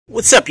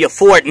What's up, you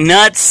Fort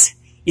nuts?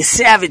 You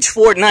savage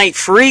Fortnite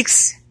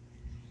freaks?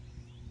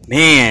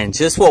 Man,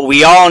 just what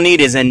we all need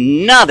is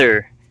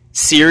another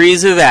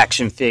series of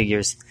action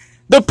figures.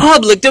 The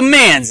public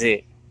demands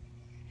it.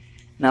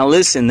 Now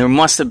listen, there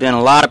must have been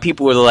a lot of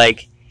people who were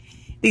like,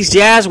 these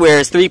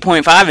Jazzwares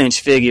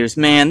 3.5-inch figures,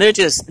 man, they're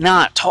just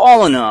not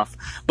tall enough.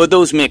 But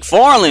those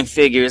McFarlane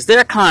figures,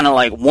 they're kind of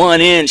like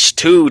 1 inch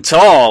too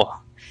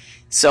tall.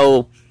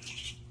 So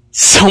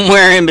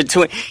somewhere in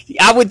between,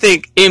 I would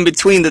think in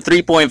between the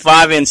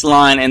 3.5-inch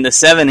line and the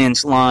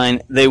 7-inch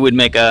line, they would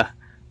make a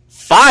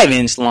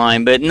 5-inch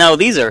line. But no,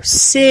 these are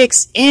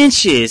 6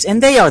 inches,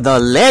 and they are the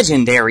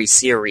Legendary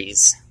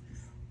series.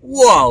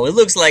 Whoa, it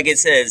looks like it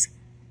says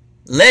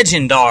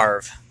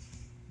Legendarv.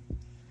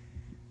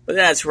 But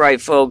that's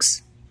right,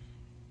 folks.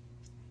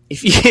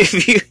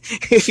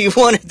 If you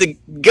wanted to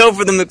go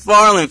for the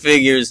McFarlane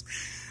figures,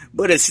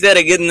 but instead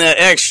of getting that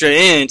extra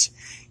inch,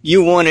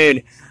 you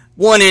wanted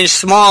 1 inch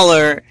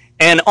smaller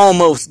and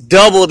almost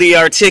double the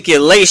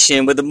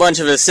articulation with a bunch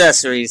of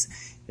accessories,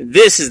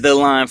 this is the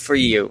line for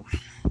you.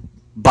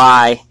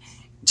 Buy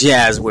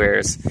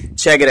Jazzwares.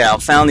 Check it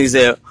out. Found these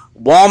at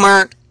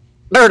Walmart.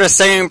 They're the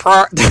same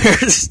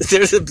price.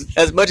 There's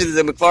as much as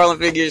the McFarlane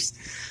figures.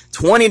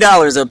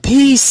 $20 a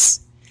piece.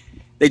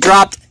 They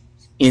dropped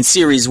in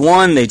Series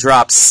 1. They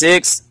dropped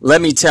 6.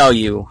 Let me tell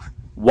you,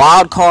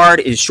 Wild Card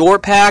is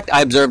short packed.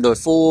 I observed a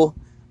full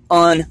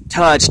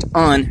untouched,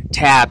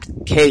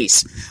 untapped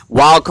case.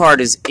 Wild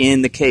Card is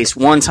in the case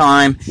one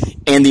time,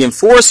 and the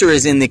Enforcer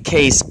is in the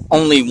case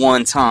only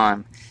one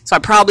time. So I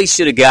probably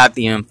should have got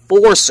the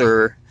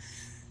Enforcer,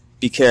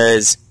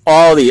 because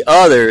all the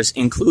others,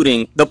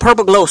 including the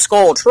Purple Glow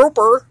Skull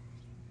Trooper,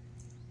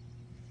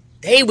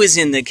 they was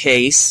in the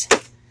case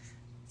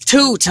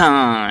 2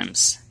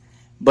 times.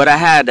 But I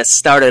had to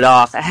start it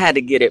off. I had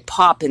to get it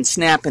popping,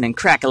 snapping, and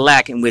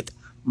crack-a-lacking with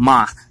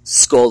my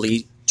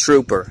Scully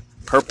Trooper.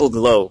 Purple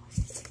Glow.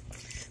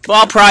 But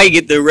I'll probably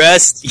get the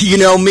rest. You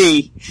know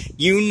me.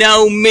 You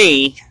know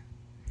me.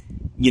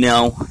 You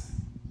know,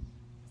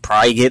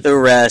 probably get the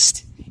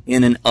rest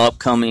in an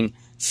upcoming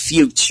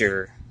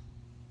future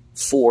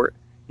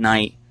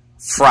Fortnite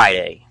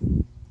Friday.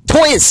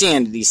 Toy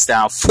Insanity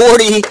style.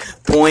 40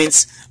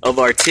 points of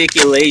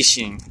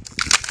articulation.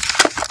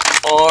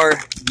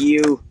 Are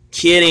you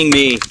kidding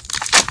me?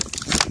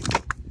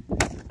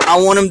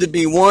 I want him to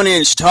be 1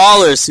 inch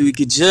taller so he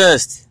could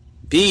just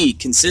be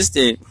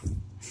consistent.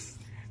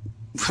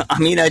 I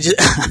mean, I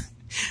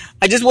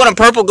just want a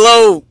Purple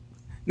Glow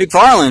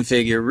McFarlane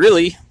figure,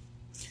 really.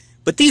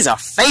 But these are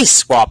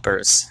face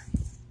swappers.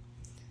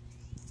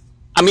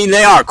 I mean,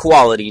 they are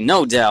quality,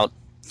 no doubt.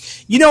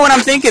 You know what I'm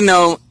thinking,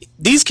 though?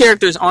 These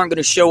characters aren't going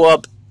to show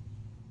up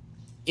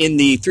in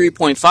the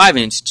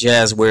 3.5-inch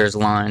Jazzwares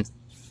line,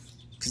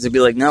 because they'd be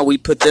like, no, we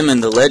put them in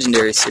the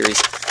Legendary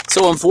series.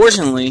 So,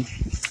 unfortunately,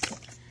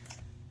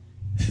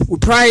 we're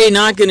probably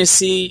not going to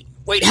see...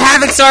 Wait,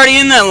 Havoc's already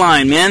in that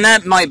line, man.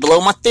 That might blow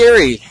my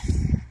theory.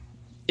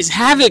 Is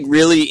Havoc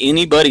really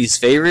anybody's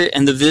favorite?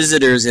 And the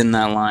Visitor's in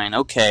that line.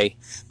 Okay.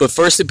 But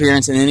first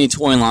appearance in any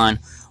toy line,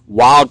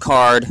 Wild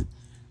Card,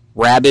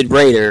 Rabid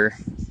Raider.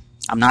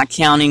 I'm not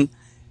counting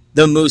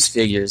the Moose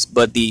figures,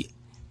 but the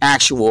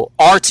actual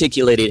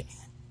articulated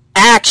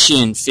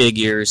action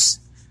figures,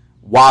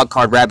 Wild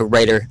Card, Rabid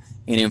Raider,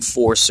 and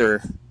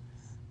Enforcer.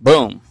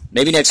 Boom.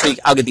 Maybe next week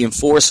I'll get the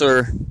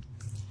Enforcer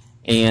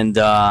and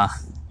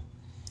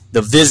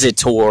the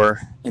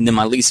Visitor, and then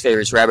my least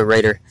favorite is Rabid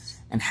Raider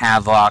and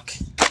Havoc.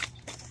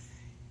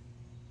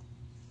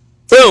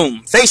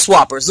 Boom! Face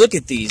swappers. Look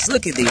at these.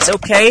 Look at these.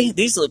 Okay,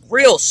 these look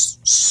real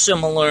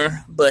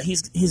similar, but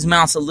his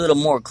mouth's a little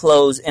more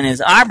closed and his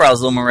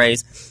eyebrows a little more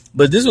raised.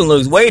 But this one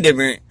looks way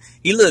different.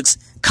 He looks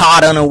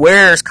caught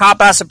unawares, caught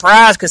by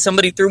surprise because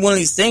somebody threw one of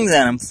these things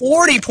at him.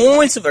 40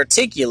 points of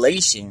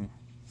articulation.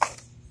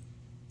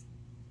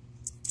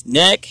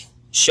 Neck,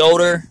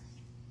 shoulder,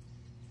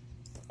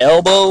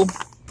 elbow.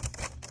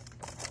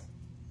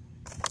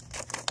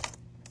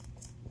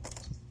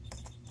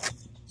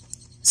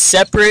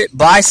 Separate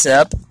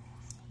bicep,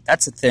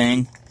 that's a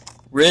thing.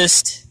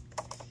 Wrist,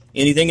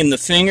 anything in the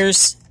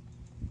fingers.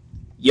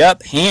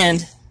 Yup,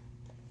 hand.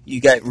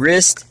 You got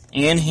wrist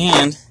and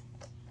hand.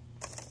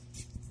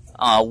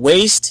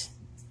 Waist,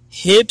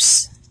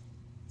 hips.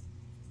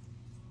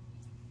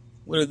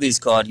 What are these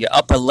called? Your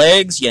upper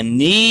legs, your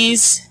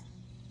knees,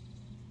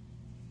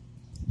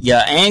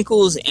 your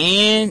ankles,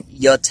 and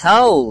your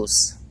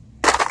toes.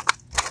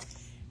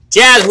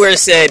 Jazzwares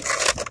said,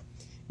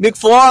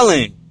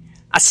 McFarlane,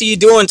 I see you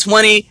doing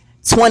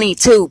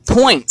 22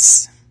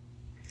 points.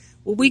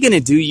 Well, we're going to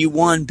do you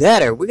one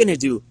better. We're going to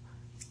do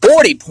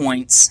 40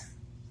 points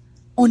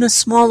on a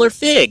smaller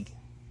fig.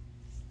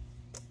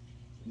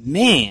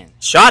 Man,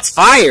 shots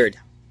fired.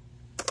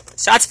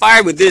 Shots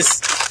fired with this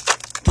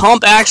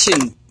pump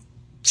action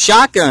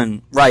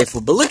shotgun rifle.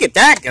 But look at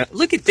that guy.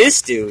 Look at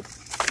this dude.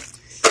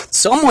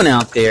 Someone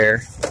out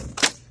there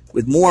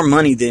with more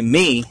money than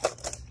me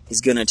is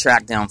going to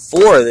track down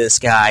 4 of this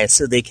guy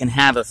so they can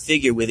have a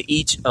figure with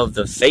each of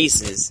the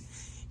faces,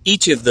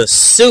 each of the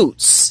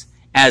suits,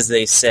 as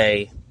they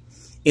say,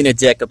 in a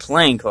deck of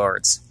playing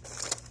cards.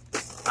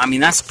 I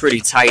mean, that's a pretty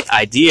tight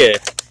idea,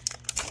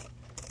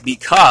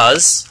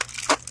 because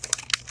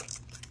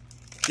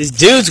this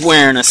dude's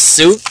wearing a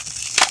suit,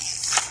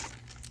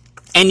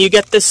 and you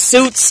get the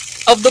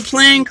suits of the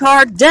playing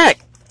card deck.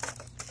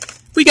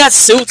 We got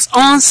suits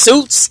on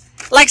suits,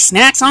 like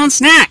snacks on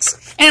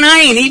snacks, and I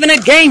ain't even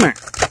a gamer.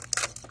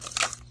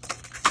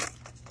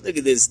 Look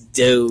at this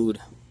dude.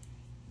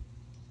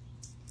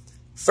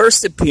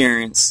 First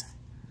appearance,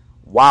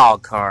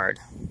 wild card.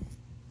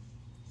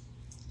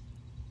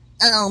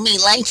 Oh, me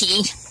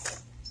likey.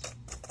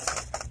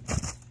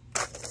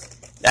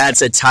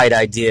 That's a tight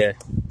idea.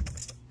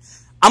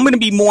 I'm going to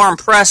be more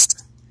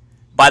impressed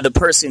by the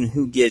person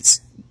who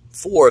gets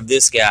 4 of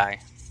this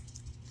guy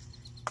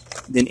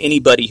than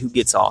anybody who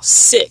gets all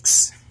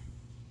 6.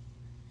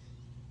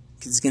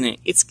 Because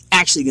it's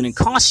actually going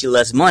to cost you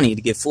less money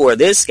to get 4 of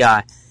this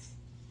guy.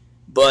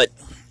 But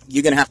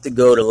you're going to have to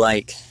go to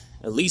like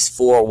at least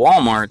 4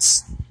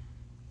 Walmarts.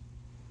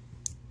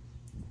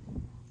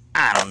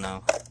 I don't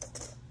know.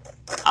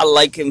 I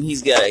like him.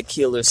 He's got a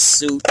killer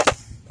suit.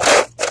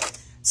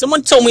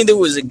 Someone told me there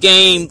was a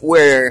game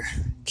where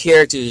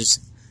characters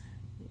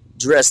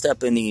dressed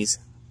up in these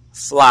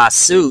fly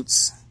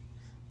suits,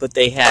 but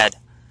they had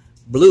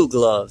blue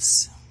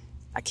gloves.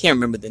 I can't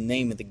remember the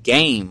name of the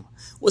game.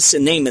 What's the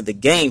name of the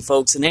game,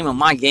 folks? The name of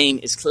my game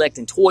is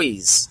collecting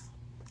toys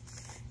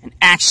and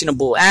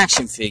actionable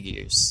action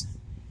figures.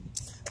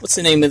 What's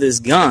the name of this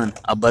gun?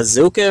 A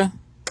bazooka?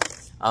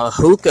 A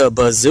hookah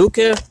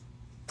bazooka?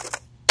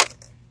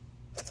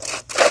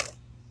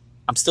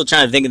 I'm still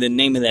trying to think of the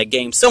name of that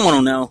game. Someone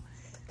will know.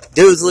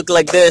 Dudes look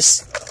like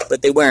this,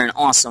 but they wearing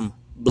awesome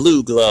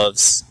blue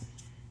gloves.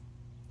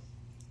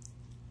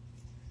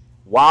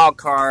 Wild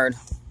card.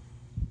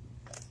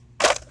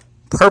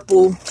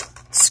 Purple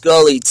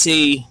Scully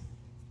tee.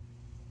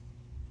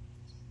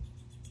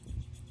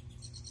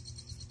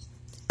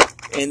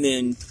 And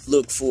then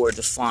look forward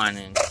to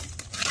finding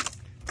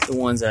the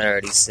ones I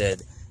already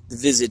said. The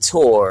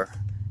Visitor,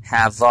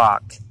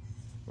 Havoc,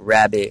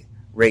 Rabbit,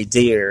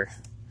 Reindeer,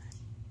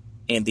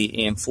 and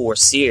the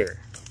Enforcer.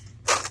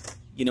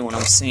 You know what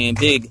I'm saying?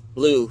 Big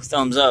blue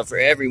thumbs up for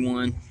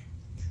everyone.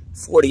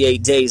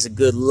 48 days of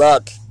good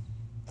luck.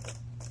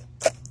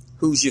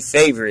 Who's your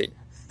favorite?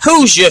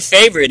 Who's your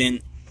favorite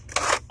in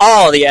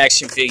all the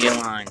action figure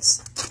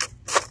lines?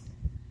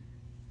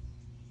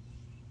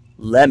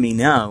 Let me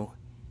know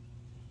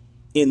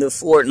in the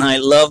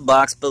Fortnite love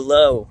box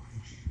below.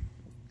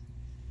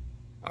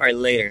 Alright,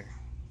 later.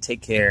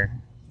 Take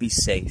care. Be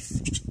safe.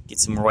 Get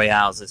some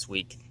royales this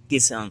week.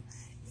 Get some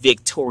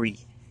victory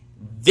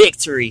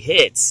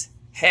hits.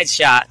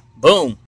 Headshot. Boom.